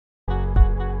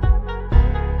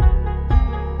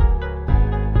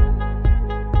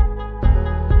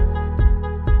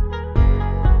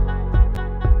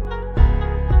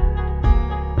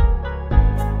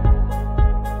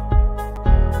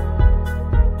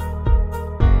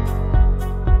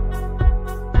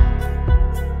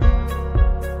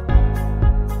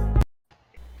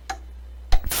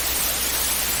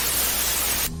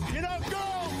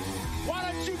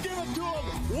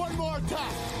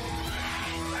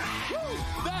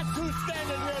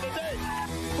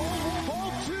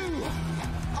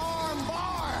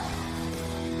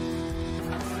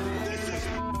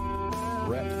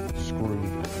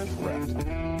whipped.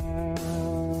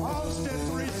 Austin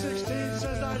 316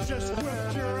 says I just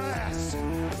whipped your ass.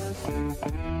 And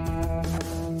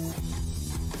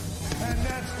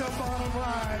that's the bottom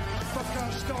line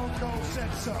because Stone Cold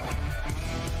said so.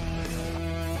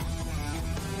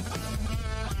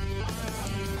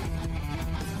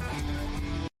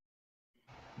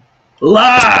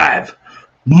 Live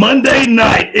Monday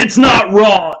night. It's not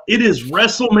Raw. It is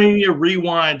WrestleMania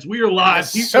Rewinds. We are live.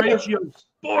 Heat Ratio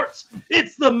Sports.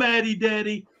 It's the Matty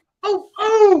Daddy.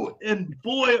 Oh, and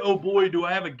boy, oh boy, do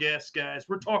I have a guest, guys.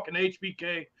 We're talking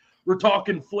HBK. We're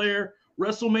talking Flair.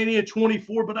 WrestleMania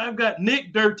 24. But I've got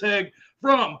Nick Durtag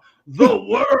from the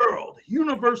World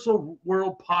Universal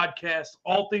World Podcast.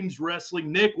 All things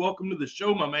wrestling. Nick, welcome to the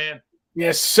show, my man.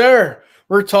 Yes, sir.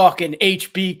 We're talking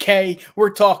HBK. We're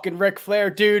talking Ric Flair.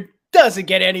 Dude, doesn't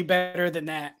get any better than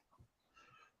that.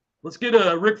 Let's get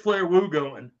a Ric Flair woo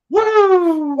going.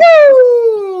 Woo!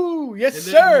 Woo! Yes,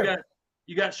 sir.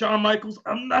 You got Shawn Michaels.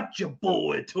 I'm not your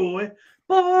boy toy.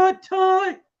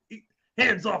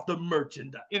 Hands off the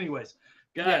merchandise. Anyways,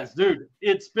 guys, dude,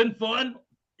 it's been fun.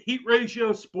 Heat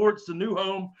Ratio Sports, the new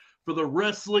home for the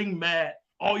wrestling mat.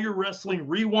 All your wrestling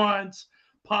rewinds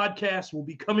podcast will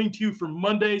be coming to you from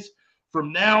Mondays.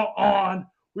 From now on,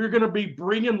 we're going to be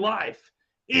bringing life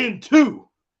into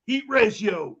Heat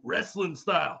Ratio wrestling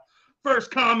style.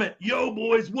 First comment, yo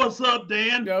boys, what's up,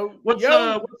 Dan? What's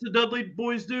the Dudley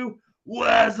boys do?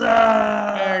 What's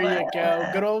up? There you go.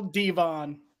 Good old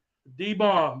D-Von.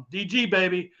 D-Bomb, DG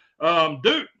baby.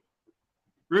 Dude,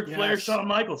 Ric Flair, Shawn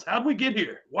Michaels. How'd we get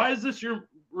here? Why is this your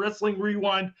wrestling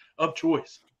rewind of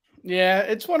choice? Yeah,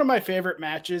 it's one of my favorite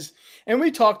matches. And we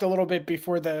talked a little bit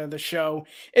before the show.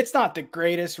 It's not the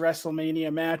greatest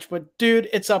WrestleMania match, but dude,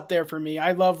 it's up there for me.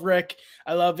 I love Rick.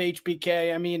 I love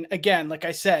HBK. I mean, again, like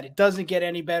I said, it doesn't get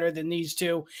any better than these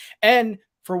two. And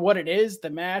for what it is,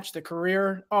 the match, the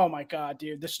career, oh my God,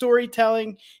 dude. The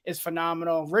storytelling is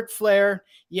phenomenal. Ric Flair,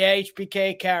 yeah,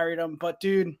 HBK carried him, but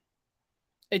dude,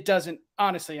 it doesn't,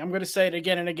 honestly, I'm going to say it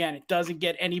again and again. It doesn't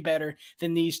get any better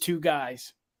than these two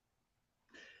guys.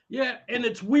 Yeah, and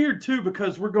it's weird, too,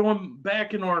 because we're going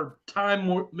back in our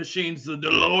time machines, the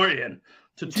DeLorean,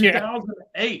 to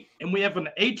 2008, and we have an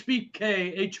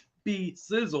HBK, HB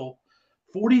Sizzle,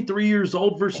 43 years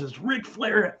old versus Ric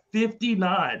Flair at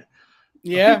 59.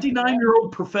 Yeah. A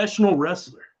 59-year-old professional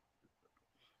wrestler.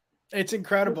 It's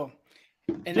incredible.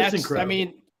 And Just that's incredible. I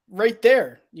mean, right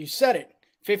there, you said it,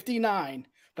 59.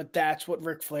 But that's what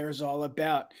Ric Flair is all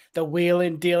about. The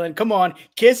wheeling, dealing. Come on,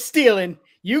 kiss stealing.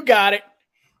 You got it.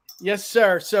 Yes,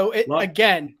 sir. So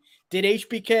again, did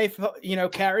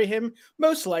HBK, carry him?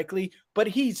 Most likely, but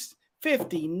he's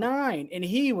 59 and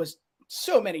he was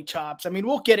so many chops. I mean,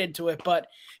 we'll get into it, but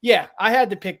yeah, I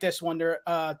had to pick this one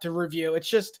to review. It's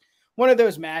just one of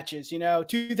those matches,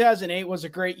 2008 was a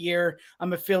great year.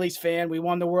 I'm a Phillies fan. We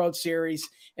won the World Series,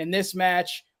 and this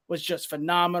match was just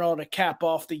phenomenal to cap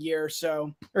off the year.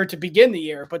 Or to begin the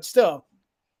year, but still,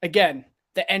 again,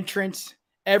 the entrance,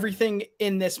 everything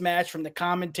in this match, from the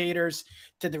commentators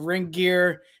to the ring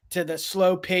gear to the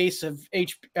slow pace of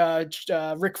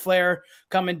Ric Flair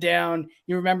coming down.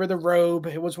 You remember the robe.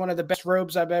 It was one of the best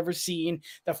robes I've ever seen.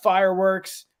 The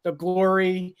fireworks, the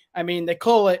glory. I mean, they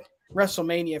call it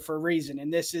WrestleMania for a reason.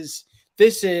 And this is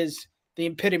the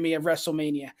epitome of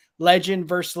WrestleMania. Legend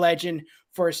versus legend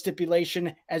for a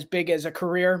stipulation as big as a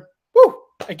career. Woo!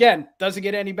 Again, doesn't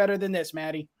get any better than this,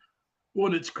 Matty.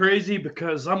 Well, it's crazy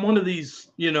because I'm one of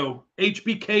these,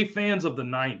 HBK fans of the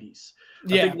 90s.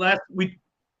 Yeah. I think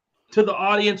to the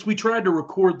audience, we tried to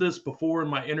record this before and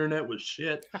my internet was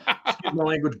shit. Excuse my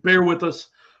language. Bear with us.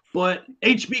 But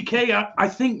HBK, I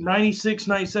think 96,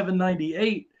 97,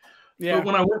 98. Yeah. But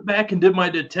when I went back and did my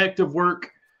detective work,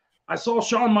 I saw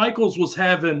Shawn Michaels was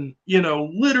having,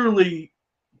 literally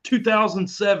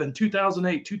 2007,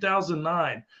 2008,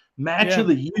 2009 match of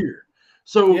the year.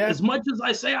 So as much as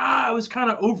I say, I was kind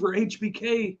of over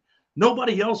HBK,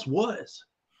 nobody else was.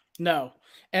 No.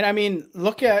 And I mean,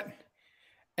 look at,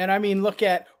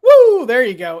 woo, there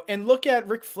you go. And look at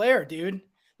Ric Flair, dude.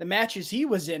 The matches he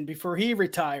was in before he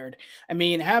retired. I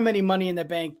mean, how many Money in the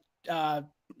Bank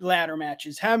ladder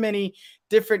matches, how many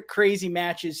different crazy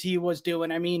matches he was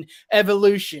doing. I mean,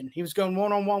 Evolution. He was going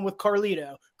one-on-one with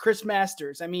Carlito, Chris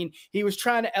Masters. I mean, he was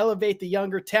trying to elevate the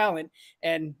younger talent,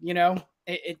 and,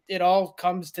 it all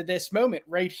comes to this moment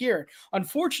right here.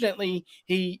 Unfortunately,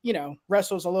 he,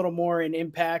 wrestles a little more in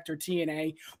Impact or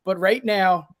TNA, but right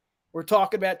now we're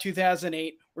talking about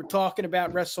 2008. We're talking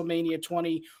about WrestleMania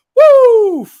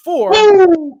 24.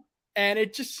 And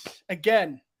it just,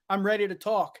 again, I'm ready to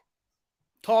talk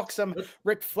some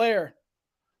Ric Flair.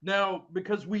 Now,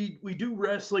 because we do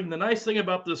wrestling, the nice thing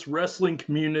about this wrestling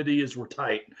community is we're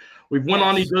tight. We've went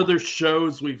on each other's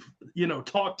shows. We've,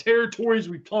 talked territories.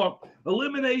 We've talked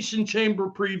Elimination Chamber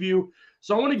preview.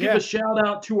 So I want to give a shout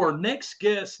out to our next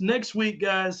guest. Next week,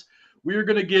 guys, we are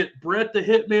going to get Bret the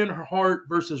Hitman Hart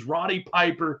versus Roddy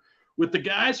Piper with the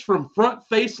guys from Front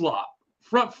Face Lock.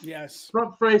 Front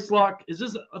Face Lock. Is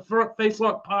this a Front Face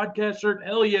Lock podcast shirt?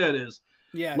 Hell yeah, it is.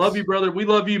 Yes. Love you, brother. We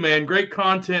love you, man. Great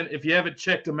content. If you haven't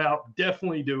checked them out,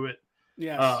 definitely do it.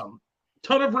 Yes.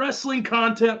 Ton of wrestling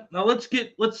content. Now let's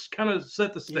kind of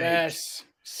set the stage. Yes.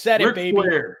 Set it, baby. Ric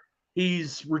Flair,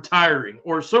 he's retiring.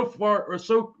 Or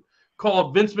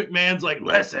so-called Vince McMahon's like,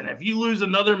 listen, if you lose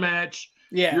another match,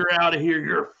 you're out of here.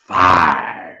 You're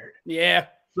fired. Yeah.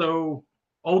 So,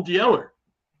 Old Yeller,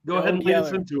 go ahead and lead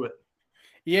us into it.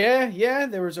 Yeah.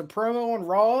 There was a promo on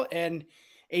Raw, and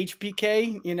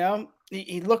HBK,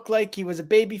 he looked like he was a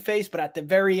baby face, but at the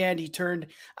very end, he turned,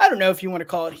 I don't know if you want to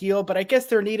call it heel, but I guess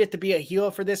there needed to be a heel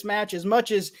for this match, as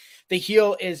much as the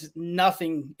heel is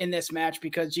nothing in this match,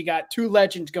 because you got two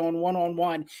legends going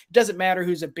one-on-one. It doesn't matter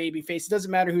who's a baby face. It doesn't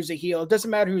matter who's a heel. It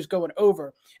doesn't matter who's going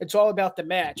over. It's all about the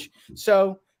match.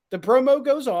 So the promo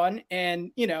goes on, and,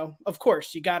 of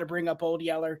course, you got to bring up Old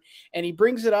Yeller, and he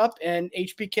brings it up, and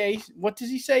HBK, what does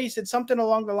he say? He said something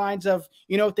along the lines of,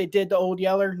 what they did to Old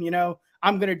Yeller,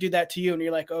 I'm going to do that to you. And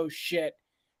you're like, oh shit,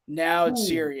 now it's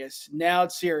serious. Now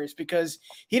it's serious, because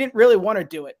he didn't really want to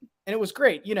do it. And it was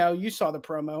great. You saw the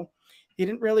promo. He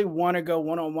didn't really want to go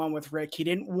one-on-one with Rick. He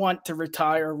didn't want to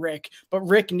retire Rick, but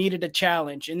Rick needed a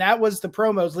challenge. And that was the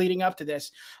promos leading up to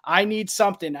this. I need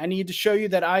something. I need to show you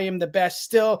that I am the best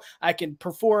still. I can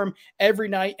perform every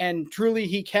night, and truly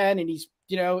he can. And he's,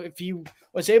 if he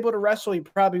was able to wrestle, he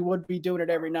probably would be doing it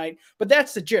every night. But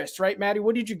that's the gist, right, Maddie?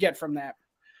 What did you get from that?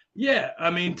 Yeah, I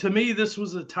mean, to me, this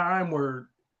was a time where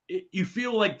you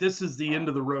feel like this is the end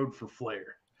of the road for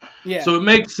Flair. Yeah. So it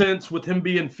makes sense with him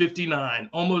being 59,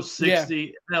 almost 60.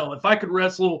 Yeah. Hell, if I could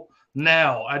wrestle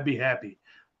now, I'd be happy.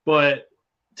 But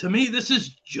to me, this is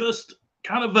just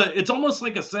kind of it's almost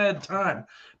like a sad time,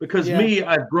 because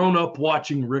I've grown up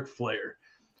watching Ric Flair.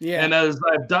 Yeah. And as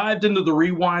I've dived into the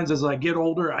rewinds as I get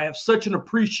older, I have such an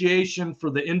appreciation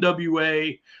for the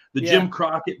NWA, the Jim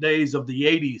Crockett days of the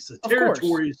 80s, the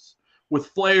territories with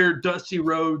Flair, Dusty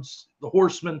Rhodes, the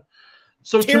Horsemen.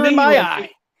 So tear to me, in my eye.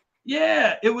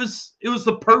 It was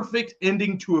the perfect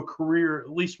ending to a career, at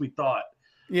least we thought.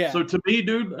 Yeah. So to me,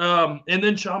 dude, and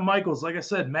then Shawn Michaels, like I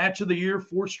said, match of the year,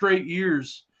 4 straight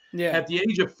years. Yeah. At the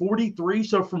age of 43.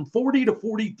 So from 40 to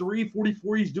 43,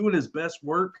 44, he's doing his best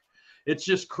work. It's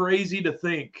just crazy to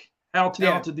think how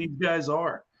talented these guys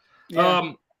are.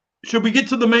 Yeah. Should we get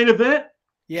to the main event?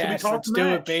 Yes, let's do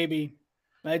it, baby.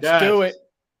 Let's do it.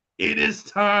 It is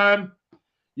time.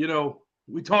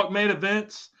 We talk main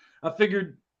events. I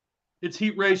figured it's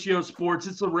Heat Ratio Sports.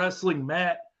 It's a wrestling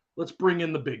mat. Let's bring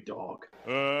in the big dog.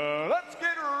 Let's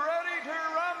get ready to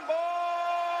rumble.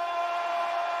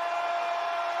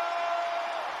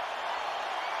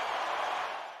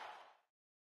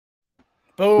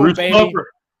 Boom, Bruce baby.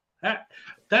 Buffer.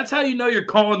 That's how you know you're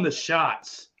calling the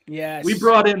shots. Yes. We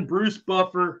brought in Bruce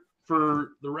Buffer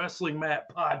for the Wrestling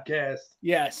Mat podcast.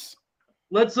 Yes.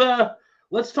 Let's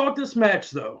talk this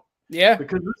match though. Yeah.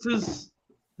 Because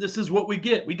this is what we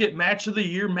get. We get match of the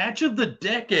year, match of the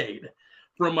decade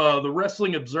from the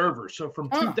Wrestling Observer. So from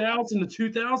 2000 to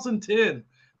 2010,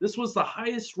 this was the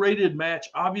highest rated match.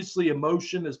 Obviously,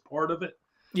 emotion is part of it.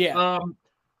 Yeah.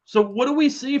 So what do we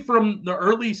see from the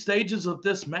early stages of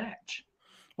this match?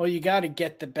 Well, you got to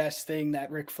get the best thing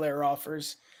that Ric Flair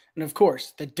offers. And of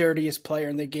course, the dirtiest player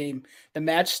in the game. The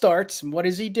match starts, and what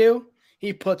does he do?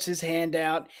 He puts his hand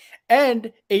out,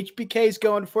 and HBK's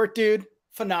going for it, dude.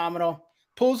 Phenomenal.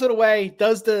 Pulls it away,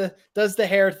 does the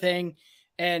hair thing,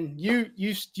 and you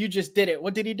just did it.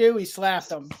 What did he do? He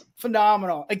slapped him.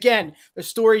 Phenomenal. Again, the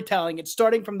storytelling. It's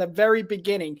starting from the very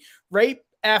beginning, right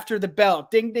after the bell.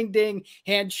 Ding, ding, ding,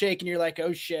 handshake, and you're like,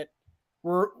 oh shit,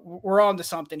 we're on to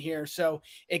something here. So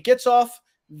it gets off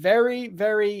very,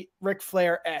 very Ric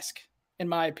Flair-esque, in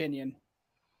my opinion.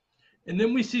 And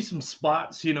then we see some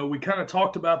spots, we kind of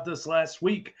talked about this last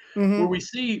week, where we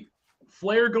see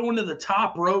Flair going to the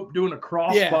top rope, doing a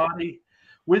crossbody,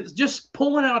 with just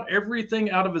pulling out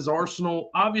everything out of his arsenal.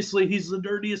 Obviously, he's the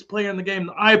dirtiest player in the game.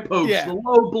 The eye pokes, the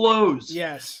low blows.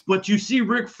 Yes. But you see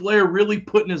Ric Flair really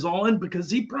putting his all in,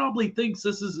 because he probably thinks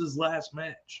this is his last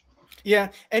match. Yeah,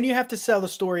 and you have to sell the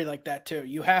story like that too.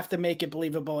 You have to make it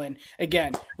believable. And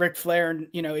again, Ric Flair and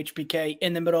HBK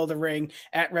in the middle of the ring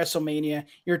at WrestleMania.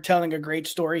 You're telling a great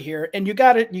story here, and you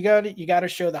got to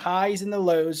show the highs and the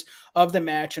lows of the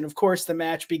match. And of course, the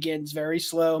match begins very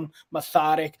slow,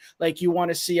 methodic, like you want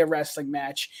to see a wrestling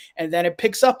match, and then it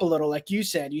picks up a little, like you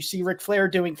said. You see Ric Flair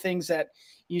doing things that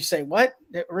you say, "What?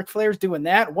 Ric Flair's doing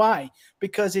that? Why?"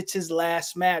 Because it's his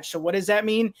last match. So what does that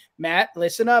mean? Matt,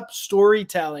 listen up.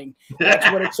 Storytelling. That's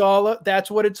what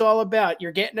it's all about.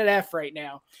 You're getting an F right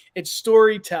now. It's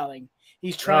storytelling.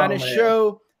 He's trying to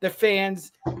show the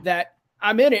fans that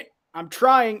I'm in it. I'm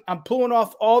trying. I'm pulling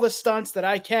off all the stunts that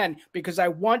I can because I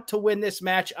want to win this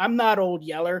match. I'm not Old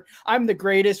Yeller. I'm the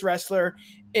greatest wrestler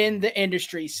in the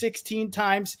industry 16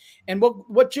 times. And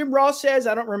what Jim Ross says,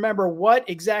 I don't remember what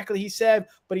exactly he said,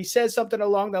 but he says something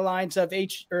along the lines of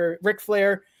Ric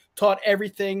Flair taught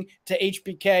everything to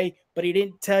HBK, but he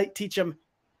didn't teach him.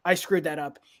 I screwed that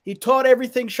up. He taught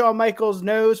everything Shawn Michaels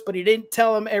knows, but he didn't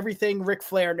tell him everything Ric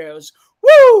Flair knows.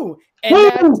 Woo!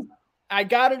 And I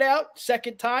got it out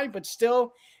second time, but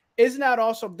still, isn't that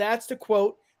awesome? That's the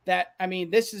quote that, I mean,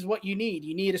 this is what you need.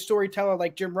 You need a storyteller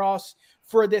like Jim Ross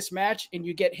for this match, and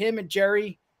you get him and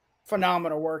Jerry.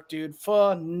 Phenomenal work, dude.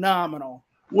 Phenomenal.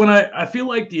 When I feel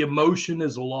like the emotion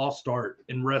is a lost art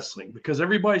in wrestling because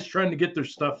everybody's trying to get their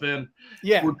stuff in.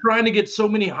 Yeah. We're trying to get so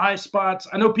many high spots.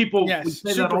 I know people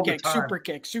say that all the time.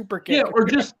 Super kick. Yeah, or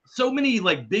just so many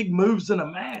like big moves in a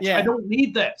match. Yeah. I don't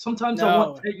need that. Sometimes I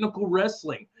want technical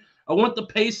wrestling. I want the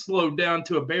pace slowed down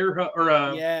to a bear or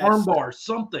a armbar,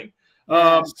 something.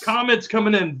 Yes. Comments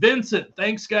coming in. Vincent,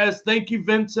 thanks, guys. Thank you,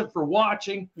 Vincent, for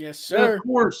watching. Yes, sir. And of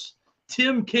course,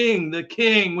 Tim King, the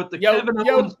King, with the Kevin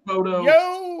Owens photo.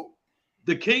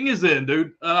 The King is in,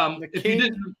 dude. If you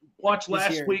didn't watch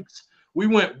last week's, we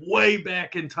went way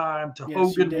back in time to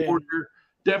Hogan Warrior.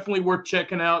 Definitely worth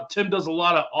checking out. Tim does a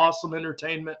lot of awesome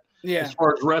entertainment as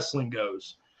far as wrestling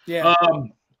goes. Yeah.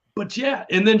 But yeah,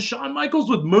 and then Shawn Michaels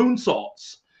with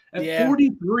moonsaults. At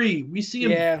 43, we see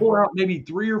him pull out maybe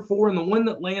 3 or 4, and the one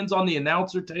that lands on the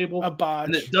announcer table,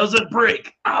 and it doesn't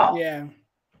break. Oh. Yeah.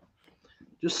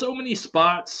 Just so many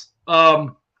spots.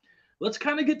 Let's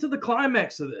kind of get to the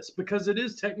climax of this because it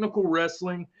is technical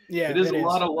wrestling. Yeah, it is a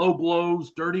lot of low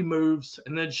blows, dirty moves,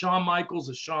 and then Shawn Michaels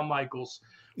is Shawn Michaels.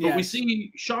 But we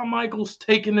see Shawn Michaels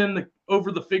taking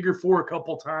over the figure 4 a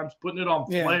couple times, putting it on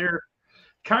Flair.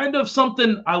 Kind of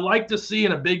something I like to see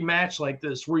in a big match like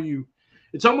this where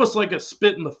it's almost like a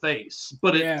spit in the face,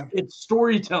 but it's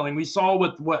storytelling. We saw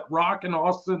with Rock and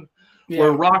Austin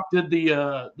where Rock did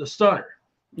the stunner.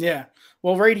 Yeah.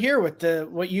 Well, right here with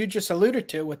what you just alluded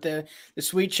to with the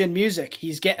sweet chin music,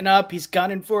 he's getting up, he's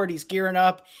gunning for it, he's gearing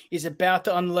up, he's about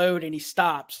to unload, and he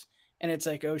stops. And it's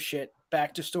like, oh shit,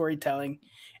 back to storytelling.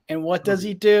 And what does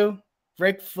he do?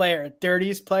 Ric Flair,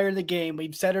 dirtiest player in the game.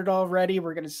 We've said it already.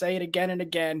 We're going to say it again and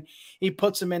again. He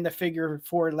puts him in the figure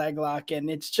 4 leg lock, and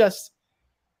it's just,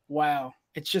 wow.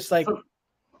 It's just like,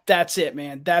 that's it,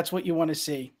 man. That's what you want to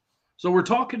see. So we're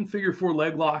talking figure 4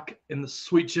 leg lock and the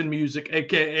sweet chin music,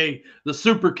 a.k.a. the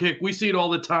super kick. We see it all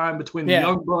the time between the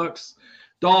Young Bucks,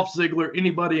 Dolph Ziggler,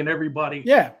 anybody and everybody.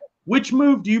 Yeah. Which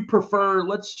move do you prefer,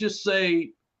 let's just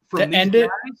say, from these guys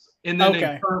and then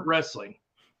in current wrestling?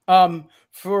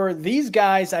 For these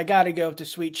guys, I got to go to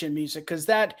sweet chin music because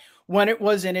that, when it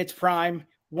was in its prime,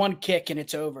 one kick and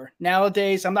it's over.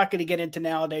 Nowadays, I'm not going to get into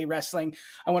nowadays wrestling.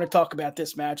 I want to talk about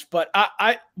this match, but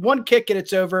I one kick and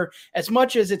it's over. As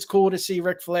much as it's cool to see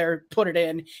Ric Flair put it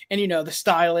in, and the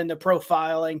style and the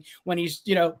profiling when he's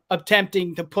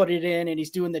attempting to put it in and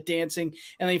he's doing the dancing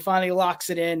and then he finally locks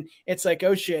it in. It's like,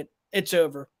 oh shit, it's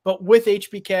over. But with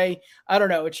HBK, I don't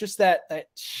know. It's just that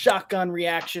shotgun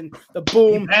reaction, the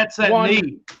boom. That's that 1,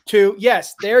 knee. 2.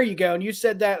 Yes, there you go. And you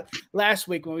said that last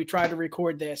week when we tried to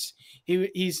record this.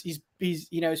 He's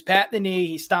patting the knee,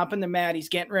 he's stomping the mat, he's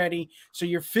getting ready. So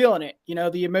you're feeling it,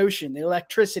 the emotion, the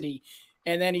electricity,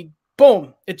 and then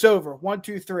boom, it's over. 1,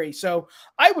 2, 3. So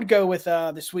I would go with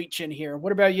the sweet chin here.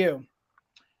 What about you?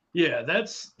 Yeah,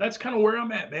 that's kind of where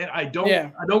I'm at, man. I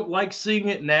don't like seeing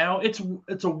it now. It's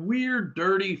a weird,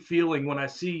 dirty feeling when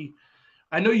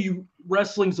I know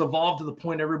wrestling's evolved to the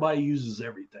point everybody uses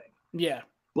everything. Yeah.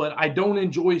 But I don't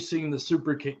enjoy seeing the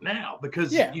super kick now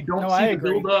because you don't see the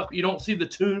build up, you don't see the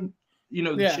tune,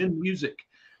 the chin music.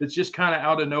 It's just kind of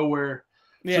out of nowhere.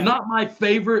 Yeah. So not my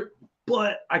favorite,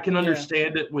 but I can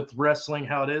understand it with wrestling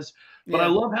how it is. But I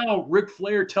love how Ric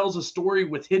Flair tells a story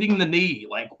with hitting the knee,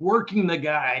 like working the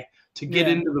guy to get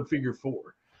into the figure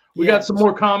 4. We got some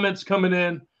more comments coming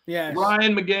in. Yeah.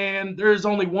 Ryan McGann, there is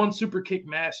only one super kick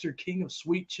master, king of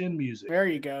sweet chin music. There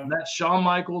you go. And that's Shawn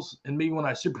Michaels and me when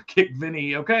I super kick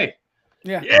Vinny. Okay.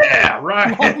 Yeah. Yeah,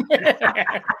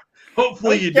 right.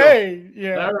 Hopefully you don't.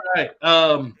 Yeah. All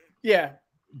right. Yeah.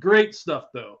 Great stuff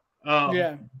though.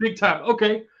 Yeah. Big time.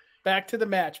 Okay. Back to the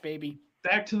match, baby.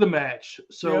 Back to the match.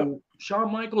 So Yep.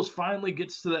 Shawn Michaels finally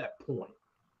gets to that point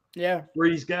Yeah. where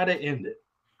he's got to end it.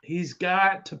 He's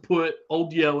got to put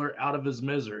Old Yeller out of his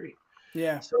misery.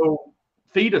 Yeah. So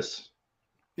feed us.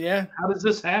 Yeah. How does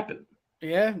this happen?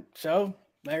 Yeah. So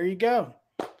there you go.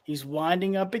 He's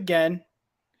winding up again.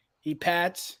 He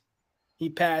pats,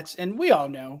 and we all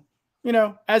know,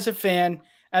 as a fan,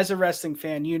 as a wrestling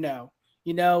fan,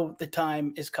 the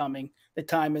time is coming, the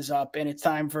time is up, and it's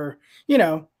time for,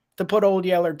 to put Old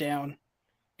Yeller down.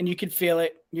 And you can feel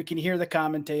it. You can hear the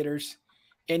commentators,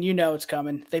 and it's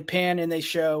coming. They pan and they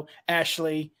show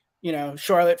Ashley,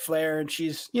 Charlotte Flair, and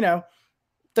she's,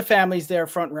 the family's there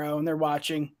front row and they're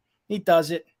watching. He does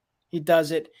it.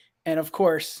 And of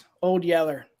course, Old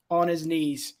Yeller on his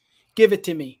knees. Give it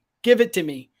to me.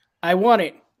 I want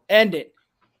it. End it.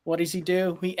 What does he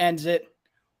do? He ends it.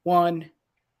 1,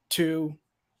 2,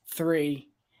 3,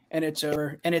 and it's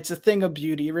over. And it's a thing of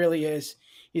beauty. It really is.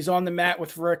 He's on the mat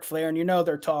with Ric Flair, and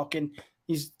they're talking.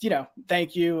 He's,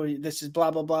 thank you. This is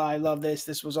blah, blah, blah. I love this.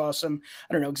 This was awesome.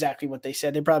 I don't know exactly what they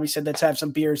said. They probably said, let's have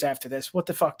some beers after this. What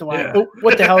the fuck do I know?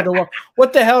 What the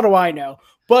hell do I know?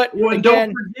 But again,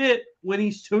 don't forget when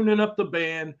he's tuning up the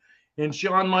band and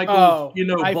Shawn Michaels,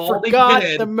 I balding forgot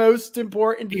head, the most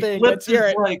important thing. Let's hear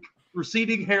it. Like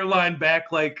receding hairline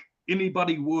back like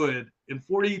anybody would. And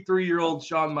 43-year-old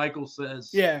Shawn Michaels says,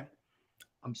 yeah,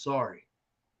 I'm sorry.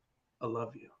 I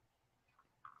love you.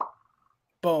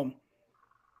 Boom.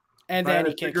 And then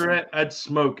he kicks cigarette, I'd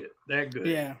smoke it. That good.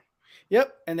 Yeah.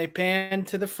 Yep. And they pan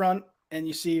to the front and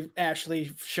you see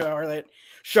Ashley, Charlotte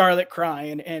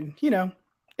crying. And,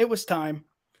 it was time.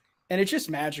 And it's just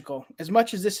magical. As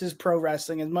much as this is pro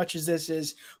wrestling, as much as this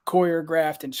is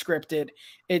choreographed and scripted,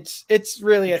 it's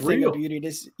really a thing of beauty.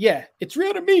 It's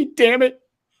real to me, damn it.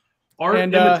 Art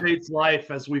imitates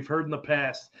life, as we've heard in the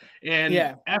past. And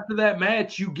after that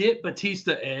match, you get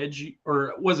Batista Edge,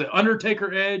 or was it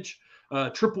Undertaker Edge,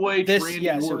 Triple H, Randy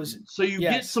Orton. So you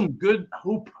get some good,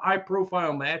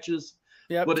 high-profile matches.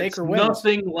 Yep, but Taker it's wins.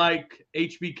 Nothing like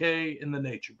HBK and the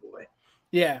Nature Boy.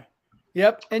 Yeah.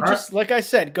 Yep. And just like I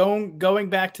said, going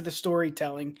back to the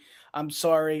storytelling, I'm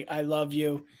sorry, I love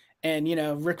you. And,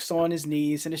 Rick's on his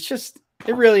knees. And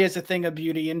it really is a thing of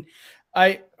beauty. And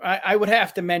I would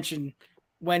have to mention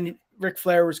when Ric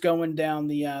Flair was going down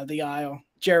the aisle,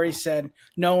 Jerry said,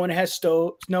 no one has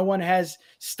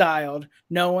styled,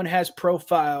 no one has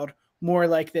profiled more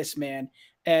like this man.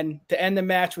 And to end the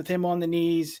match with him on the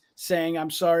knees saying,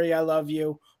 I'm sorry, I love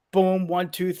you. Boom, 1,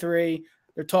 2, 3.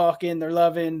 They're talking, they're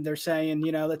loving, they're saying,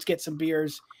 let's get some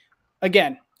beers.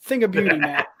 Again, thing of beauty,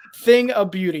 Matt. Thing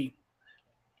of beauty.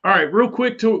 All right, real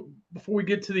quick before we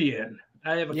get to the end,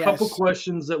 I have a couple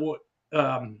questions that will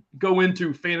go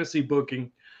into fantasy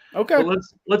booking. Okay. But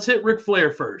let's hit Ric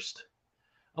Flair first.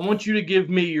 I want you to give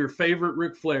me your favorite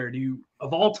Ric Flair.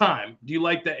 Of all time, do you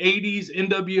like the 80s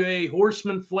NWA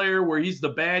Horseman Flair where he's the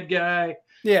bad guy?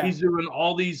 Yeah. He's doing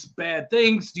all these bad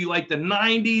things. Do you like the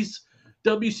 90s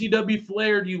WCW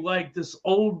Flair? Do you like this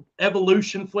old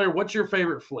Evolution Flair? What's your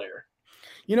favorite Flair?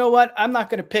 You know what? I'm not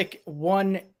going to pick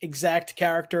one exact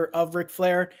character of Ric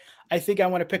Flair. I think I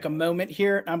want to pick a moment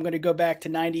here. I'm going to go back to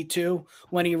 92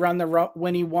 when he won the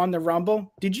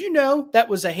Rumble. Did you know that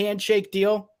was a handshake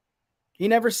deal? He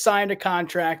never signed a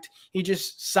contract. He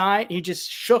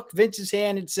just shook Vince's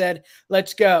hand and said,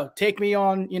 let's go. Take me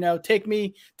on, take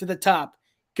me to the top.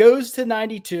 Goes to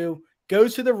 92,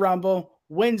 goes to the Rumble,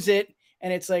 wins it.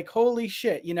 And it's like, holy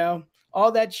shit,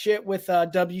 all that shit with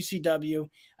WCW,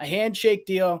 a handshake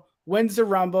deal, wins the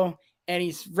Rumble, and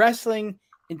he's wrestling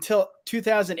until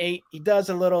 2008. He does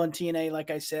a little in TNA,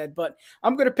 like I said, but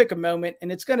I'm going to pick a moment,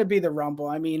 and it's going to be the Rumble.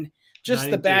 I mean, just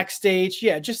 92. The backstage.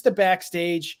 Yeah, just the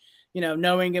backstage,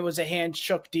 knowing it was a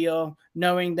handshake deal,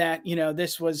 knowing that,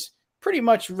 this was pretty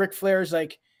much Ric Flair's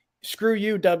like, screw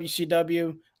you,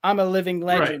 WCW. I'm a living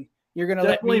legend. Right. You're going to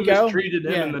let me go? Mistreated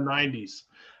him in the 90s.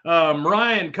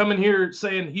 Ryan coming here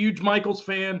saying huge Michaels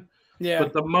fan. Yeah.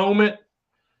 But the moment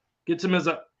gets him as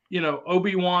a,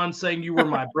 Obi-Wan saying you were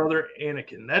my brother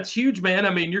Anakin. That's huge, man. I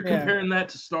mean, you're comparing that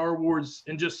to Star Wars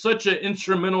and just such an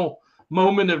instrumental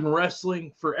moment in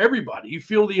wrestling for everybody. You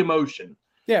feel the emotion.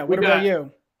 Yeah. What about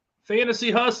you?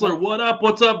 Fantasy Hustler. What up?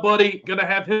 What's up, buddy? Gonna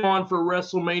have him on for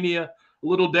WrestleMania a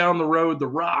little down the road. The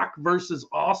Rock versus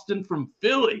Austin from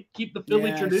Philly. Keep the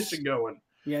Philly tradition going.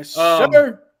 Yes,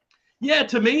 sir. Yeah,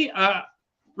 to me,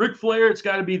 Ric Flair, it's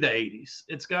got to be the 80s.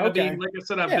 It's got to be, like I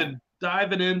said, I've been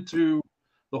diving into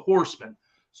the Horsemen.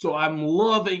 So I'm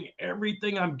loving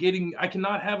everything I'm getting. I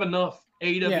cannot have enough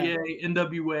AWA,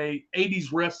 NWA, 80s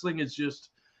wrestling is just,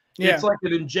 it's like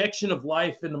an injection of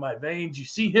life into my veins. You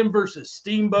see him versus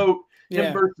Steamboat,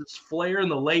 him versus Flair in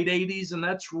the late 80s, and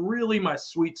that's really my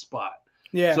sweet spot.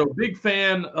 Yeah. So big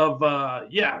fan of,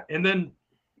 and then,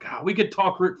 God, we could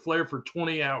talk Ric Flair for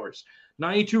 20 hours.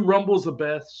 92 Rumble's the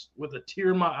best with a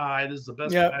tear in my eye. This is the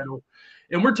best title.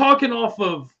 And we're talking off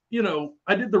of,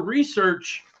 I did the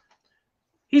research.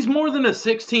 He's more than a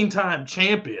 16-time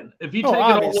champion. If you take it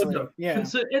all into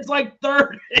it's like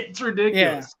 30. It's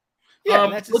ridiculous. Yeah,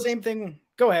 that's the same thing.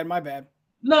 Go ahead. My bad.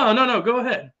 No. Go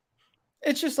ahead.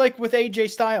 It's just like with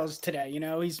AJ Styles today.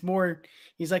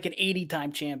 He's like an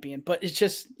 80-time champion, but it's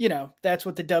just, that's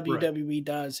what the WWE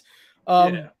does.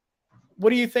 What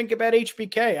do you think about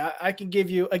HBK? I can give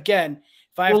you, again,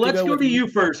 if I have to let's go to you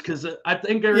first, because I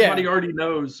think everybody already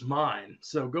knows mine.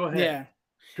 So go ahead. Yeah.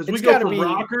 Because we go from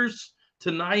rockers to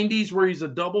 90s where he's a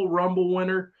double Rumble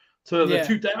winner to the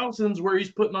 2000s where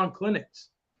he's putting on clinics.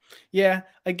 Yeah.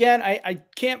 Again, I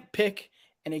can't pick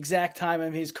an exact time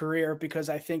of his career because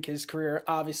I think his career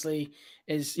obviously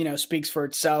is, speaks for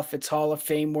itself. It's Hall of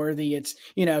Fame worthy. It's,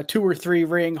 2 or 3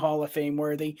 ring Hall of Fame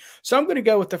worthy. So I'm going to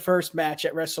go with the first match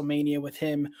at WrestleMania with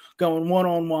him going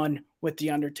one-on-one with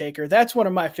The Undertaker. That's one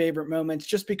of my favorite moments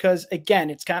just because, again,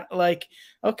 it's kind of like,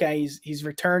 okay, he's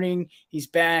returning. He's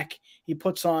back. He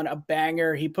puts on a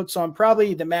banger. He puts on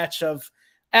probably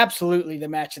absolutely the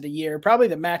match of the year, probably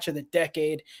the match of the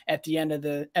decade at the end of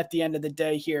the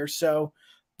day here. So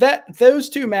those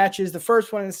 2 matches, the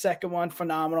first one and the second one,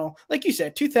 phenomenal. Like you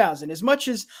said, 2000, as much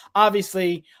as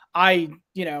obviously I,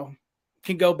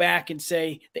 can go back and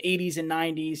say the 80s and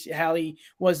 90s, how he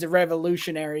was the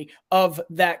revolutionary of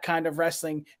that kind of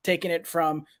wrestling, taking it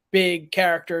from big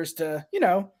characters to,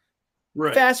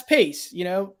 fast pace,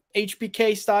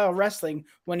 HBK style wrestling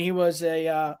when he was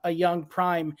a young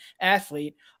prime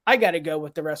athlete. I got to go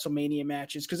with the WrestleMania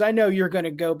matches because I know you're going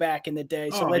to go back in the day.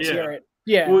 So let's hear it.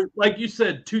 Yeah. Well, like you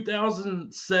said,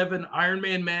 2007 Iron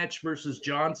Man match versus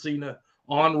John Cena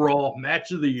on Raw,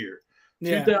 match of the year.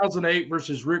 2008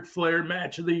 versus Ric Flair,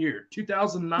 match of the year.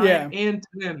 2009 and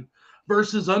 10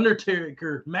 versus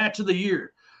Undertaker, match of the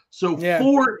year. So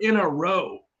 4 in a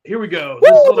row. Here we go.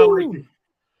 This is what I like.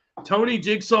 Tony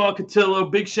Jigsaw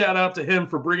Cotillo, big shout out to him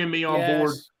for bringing me on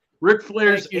board. Ric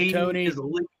Flair's 80 is a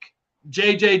leak.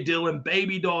 JJ Dillon,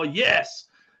 Baby Doll, yes.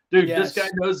 Dude, this guy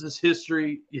knows his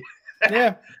history.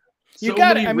 Yeah. You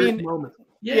got it. I mean, moments.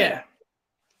 Yeah.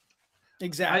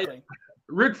 Exactly.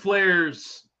 Ric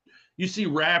Flair's, you see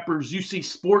rappers, you see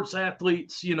sports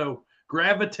athletes,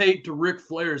 gravitate to Ric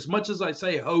Flair. As much as I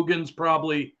say Hogan's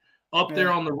probably up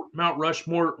there on the Mount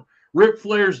Rushmore, Ric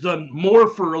Flair's done more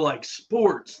for like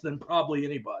sports than probably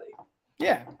anybody.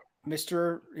 Yeah.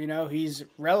 Mr. He's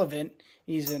relevant.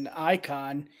 He's an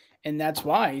icon. And that's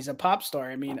why he's a pop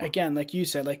star. I mean, again, like you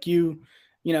said, like you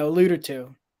alluded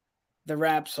to, the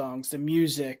rap songs, the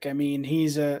music. I mean,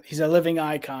 he's a living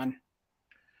icon.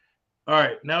 All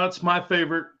right. Now it's my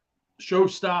favorite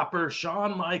showstopper,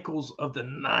 Shawn Michaels of the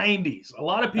 90s. A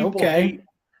lot of people hate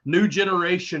new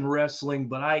generation wrestling,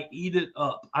 but I eat it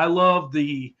up. I love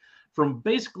from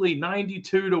basically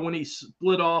 92 to when he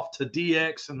split off to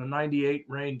DX in the 98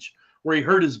 range where he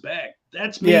hurt his back.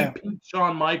 That's me, Pete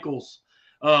Shawn Michaels.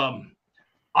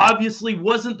 Obviously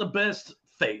wasn't the best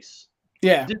face.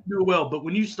 Yeah. Didn't do well, but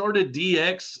when you started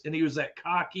DX and he was that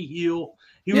cocky heel,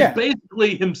 he was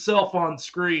basically himself on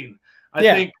screen. I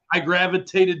think I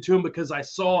gravitated to him because I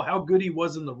saw how good he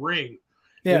was in the ring.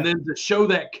 Yeah. And then to show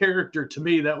that character to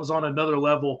me, that was on another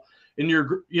level. And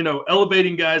you're,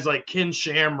 elevating guys like Ken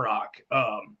Shamrock,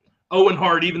 Owen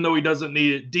Hart, even though he doesn't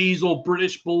need it, Diesel,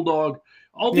 British Bulldog,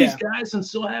 all these guys and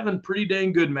still having pretty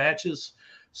dang good matches.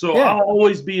 So I'll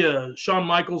always be a Shawn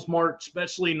Michaels mark,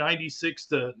 especially 96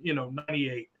 to,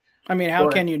 98. I mean, how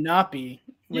can you not be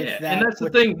with that? And that's the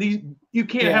thing. You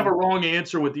can't have a wrong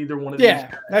answer with either one of these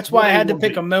guys. That's why I had to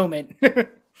pick a moment.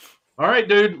 All right,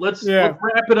 dude, let's wrap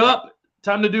it up.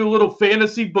 Time to do a little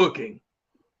fantasy booking.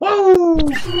 Whoa!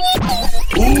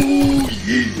 Oh,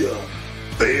 yeah.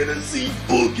 Fantasy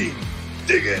booking.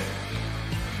 Dig it.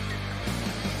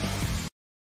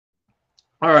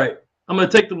 All right. I'm going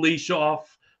to take the leash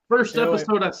off. First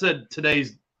episode, I said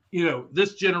today's,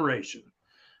 this generation.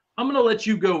 I'm going to let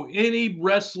you go any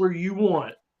wrestler you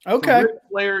want. Okay. Ric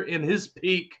Flair in his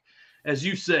peak, as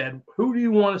you said. Who do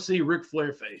you want to see Ric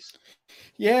Flair face?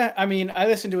 Yeah, I mean, I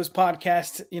listen to his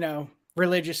podcast,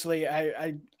 religiously.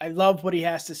 I love what he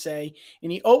has to say,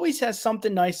 and he always has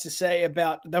something nice to say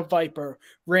about the Viper,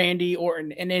 Randy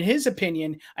Orton. And in his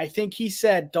opinion, I think he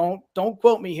said, don't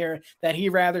quote me here, that he'd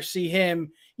rather see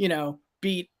him,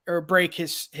 beat or break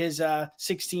his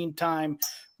 16-time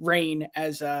reign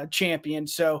as a champion.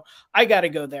 So I got to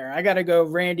go there. I got to go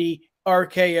Randy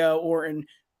RKO Orton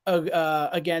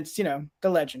against, the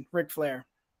legend, Ric Flair.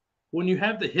 When you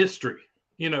have the history,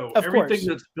 Of everything course.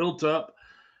 that's built up,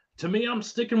 to me, I'm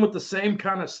sticking with the same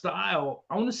kind of style.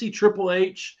 I want to see Triple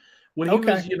H when he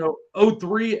was,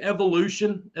 03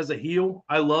 Evolution as a heel.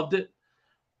 I loved it.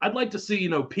 I'd like to see,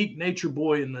 peak Nature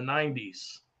Boy in the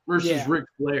 90s versus Ric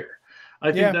Flair.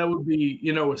 I think that would be,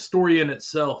 a story in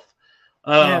itself.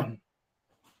 How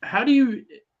do you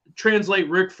translate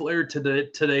Ric Flair to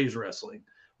today's wrestling?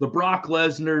 The Brock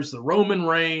Lesnar's, the Roman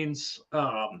Reigns,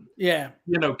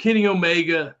 Kenny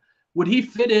Omega. Would he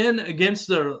fit in against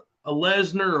a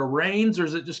Lesnar or Reigns, or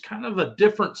is it just kind of a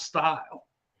different style?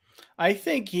 I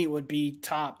think he would be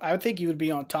top. I would think he would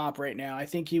be on top right now. I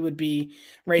think he would be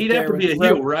right He'd there. He'd have to be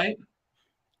a heel, right?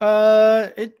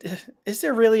 Is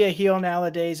there really a heel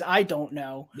nowadays? I don't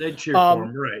know. They'd cheer for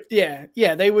him, right?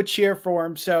 Yeah, they would cheer for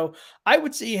him. So I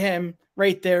would see him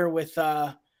right there with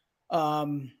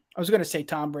I was going to say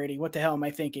Tom Brady. What the hell am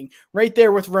I thinking? Right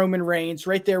there with Roman Reigns,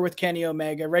 right there with Kenny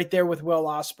Omega, right there with Will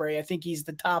Ospreay. I think he's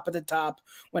the top of the top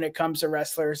when it comes to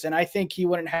wrestlers, and I think he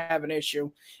wouldn't have an issue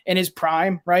in his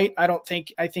prime, right? I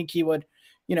think he would,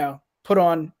 put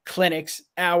on clinics,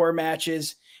 hour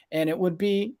matches, and it would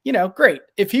be, great.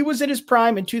 If he was in his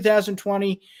prime in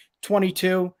 2020,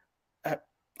 22,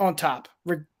 on top,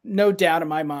 no doubt in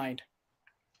my mind.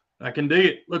 I can dig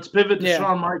it. Let's pivot to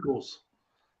Shawn Michaels.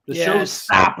 The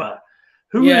showstopper.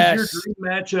 Who is your dream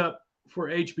matchup for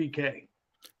HBK?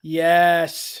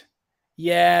 Yes.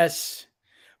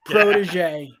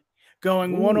 Protege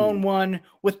going one-on-one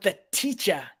with the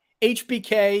teacher,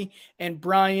 HBK and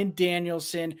Bryan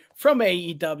Danielson from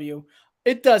AEW.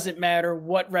 It doesn't matter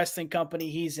what wrestling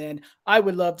company he's in. I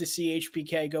would love to see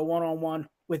HBK go one-on-one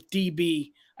with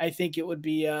DB. I think it would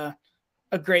be a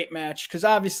great match because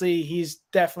obviously he's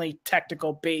definitely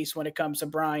technical base when it comes to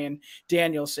Bryan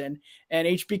Danielson. And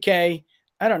HBK,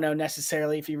 I don't know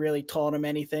necessarily if he really taught him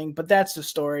anything, but that's the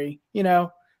story.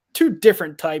 Two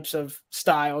different types of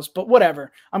styles, but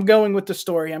whatever. I'm going with the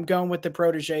story. I'm going with the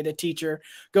protege, the teacher,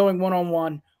 going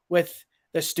one-on-one with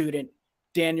the student,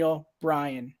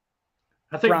 Bryan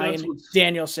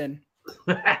Danielson.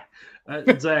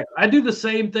 Exactly. I do the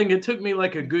same thing. It took me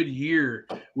like a good year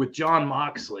with John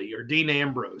Moxley or Dean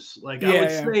Ambrose. I would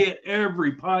say it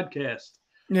every podcast.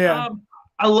 Yeah.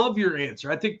 I love your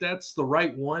answer. I think that's the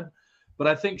right one, but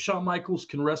I think Shawn Michaels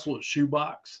can wrestle at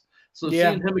shoebox. So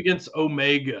seeing him against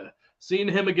Omega, seeing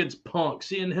him against Punk,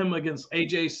 seeing him against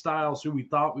AJ Styles, who we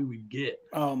thought we would get.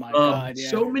 Oh my God. Yeah.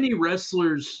 So many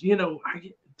wrestlers,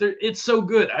 it's so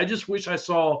good. I just wish I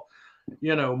saw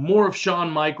more of Shawn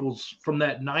Michaels from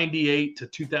that 98 to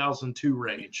 2002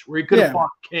 range where he could have fought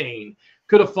Kane,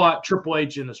 could have fought Triple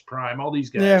H in his prime, all these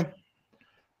guys. Yeah.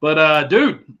 But,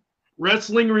 dude,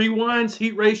 Wrestling Rewinds,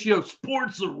 Heat Ratio,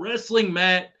 Sports, the Wrestling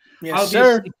Mat. Yes,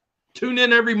 sir. Tune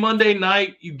in every Monday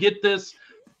night. You get this.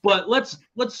 But let's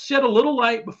shed a little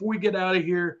light before we get out of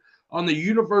here on the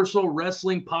Universal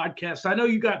Wrestling Podcast. I know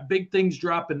you got big things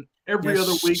dropping every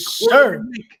other week. Sir.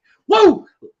 Whoa!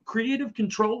 Creative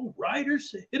Control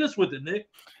Writers, hit us with it, Nick.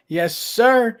 Yes,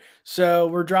 sir. So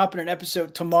we're dropping an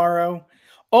episode tomorrow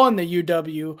on the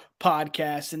UW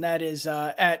podcast, and that is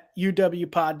at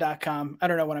uwpod.com. I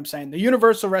don't know what I'm saying. The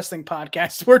Universal Wrestling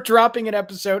Podcast. We're dropping an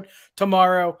episode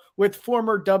tomorrow with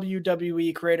former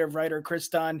WWE creative writer Chris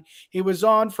Dunn. He was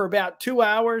on for about 2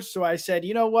 hours, so I said,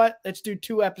 you know what? Let's do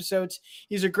 2 episodes.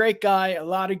 He's a great guy, a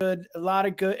lot of good.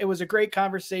 It was a great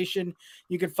conversation.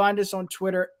 You can find us on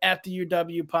Twitter at the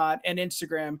UW Pod and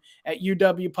Instagram at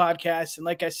UW Podcast. And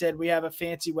like I said, we have a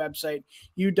fancy website,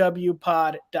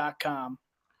 uwpod.com.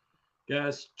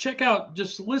 Guys,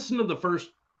 just listen to the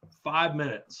first 5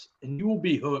 minutes and you will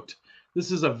be hooked.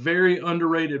 This is a very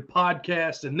underrated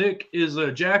podcast, and Nick is a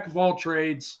jack of all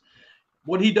trades.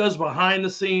 What he does behind the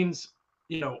scenes,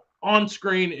 on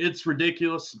screen, it's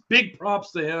ridiculous. Big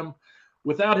props to him.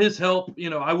 Without his help,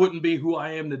 I wouldn't be who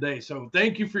I am today. So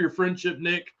thank you for your friendship,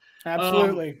 Nick.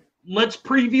 Absolutely. Let's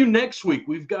preview next week.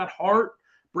 We've got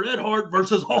Bret Hart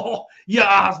versus the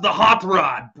Hot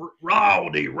Rod,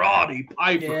 Roddy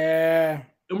Piper. Yeah.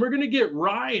 And we're going to get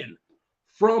Ryan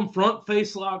from Front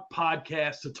Face Lock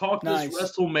Podcast to talk this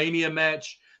WrestleMania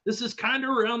match. This is kind of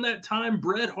around that time.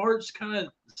 Bret Hart's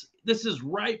this is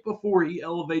right before he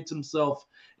elevates himself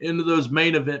into those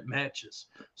main event matches.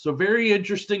 So very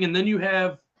interesting. And then you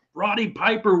have Roddy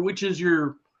Piper, which is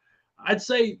I'd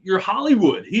say your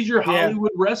Hollywood. He's your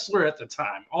Hollywood wrestler at the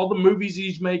time. All the movies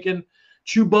he's making,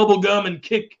 chew bubble gum and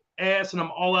kick ass, and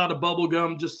I'm all out of bubble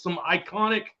gum. Just some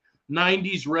iconic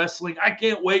 90s wrestling. I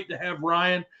can't wait to have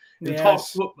Ryan and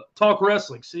Yes. talk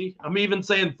wrestling. See, I'm even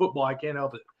saying football. I can't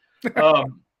help it.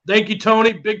 Thank you,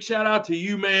 Tony. Big shout out to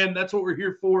you, man. That's what we're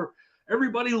here for.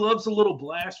 Everybody loves a little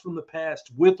blast from the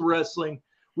past with wrestling.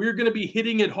 We're going to be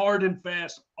hitting it hard and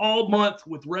fast all month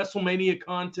with Wrestlemania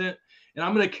content. And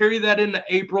I'm going to carry that into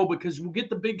April because we'll get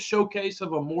the big showcase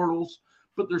of Immortals,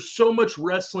 but there's so much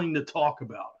wrestling to talk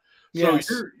about. Yes.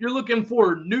 So you're looking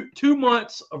for 2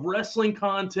 months of wrestling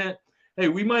content. Hey,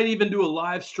 we might even do a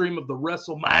live stream of the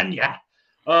Wrestlemania.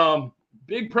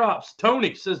 Big props.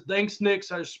 Tony says, thanks, Nick.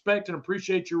 I respect and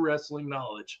appreciate your wrestling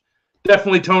knowledge.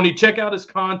 Definitely, Tony. Check out his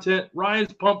content.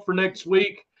 Ryan's pumped for next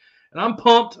week. And I'm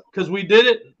pumped because we did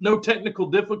it. No technical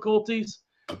difficulties.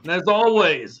 And as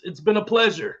always, it's been a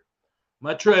pleasure.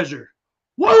 My treasure.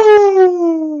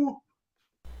 Woo!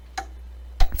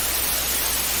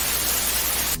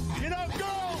 You know,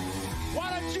 go!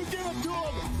 Why don't you give it to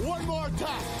him one more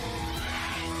time?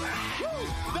 Woo!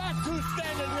 That's who's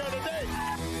standing here today.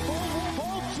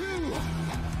 Hold two.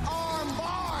 Arm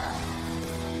bar.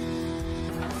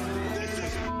 This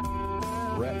is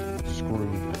Brett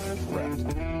screwed Brett.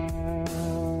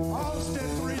 Austin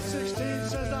 316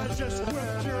 says I just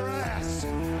whipped your ass.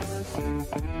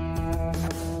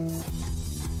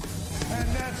 And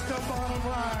that's the bottom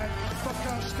line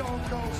because Stone Cold